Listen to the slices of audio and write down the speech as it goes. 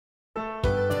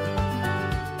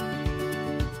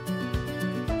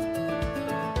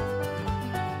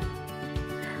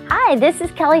Hi, this is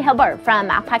Kelley Hobart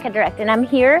from Alpaca Direct, and I'm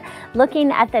here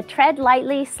looking at the Tread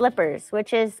Lightly slippers,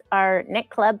 which is our knit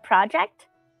club project.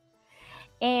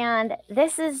 And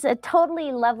this is a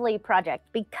totally lovely project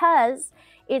because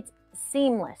it's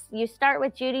seamless. You start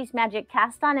with Judy's Magic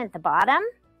Cast On at the bottom,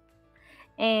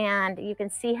 and you can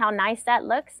see how nice that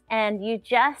looks. And you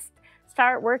just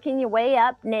start working your way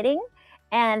up knitting,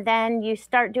 and then you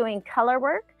start doing color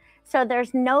work. So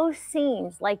there's no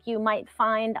seams like you might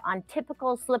find on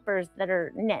typical slippers that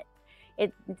are knit.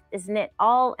 It is knit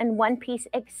all in one piece,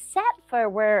 except for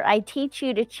where I teach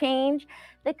you to change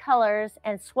the colors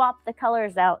and swap the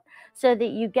colors out so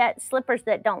that you get slippers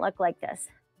that don't look like this.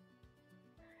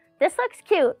 This looks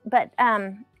cute, but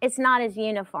it's not as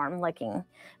uniform looking.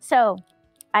 So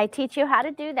I teach you how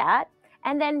to do that.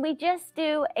 And then we just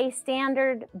do a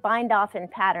standard bind off in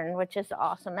pattern, which is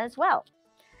awesome as well.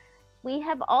 We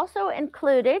have also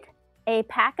included a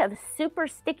pack of super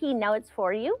sticky notes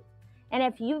for you. And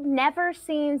if you've never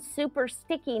seen super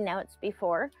sticky notes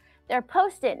before, they're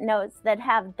Post-it notes that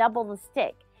have double the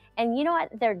stick. And you know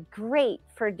what? They're great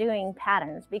for doing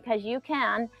patterns because you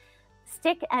can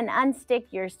stick and unstick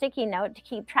your sticky note to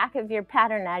keep track of your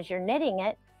pattern as you're knitting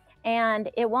it, and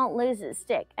it won't lose its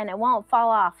stick and it won't fall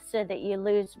off so that you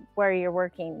lose where you're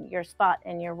working, your spot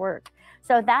in your work.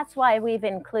 So that's why we've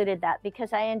included that,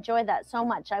 because I enjoy that so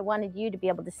much. I wanted you to be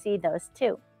able to see those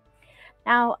too.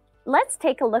 Now let's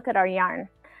take a look at our yarn.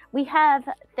 We have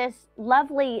this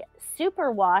lovely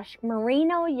superwash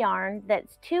merino yarn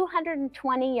that's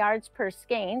 220 yards per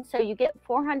skein, so you get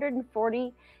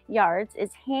 440 yards.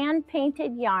 It's hand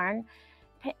painted yarn.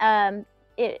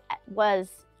 It was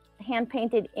hand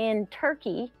painted in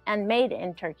Turkey and made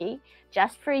in Turkey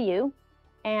just for you,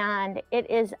 and it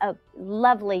is a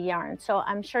lovely yarn, so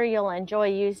I'm sure you'll enjoy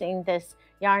using this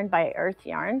yarn by Earth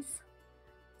Yarns.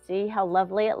 See how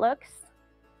lovely it looks?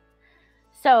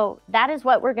 So that is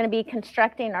what we're going to be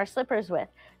constructing our slippers with.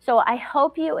 So I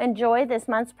hope you enjoy this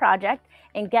month's project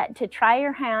and get to try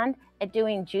your hand at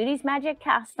doing Judy's Magic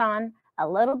Cast On, a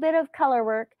little bit of color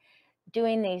work,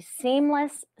 doing these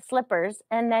seamless slippers,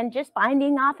 and then just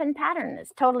binding off in pattern.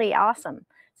 It's totally awesome.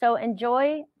 So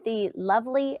enjoy the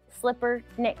lovely slipper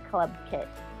knit club kit.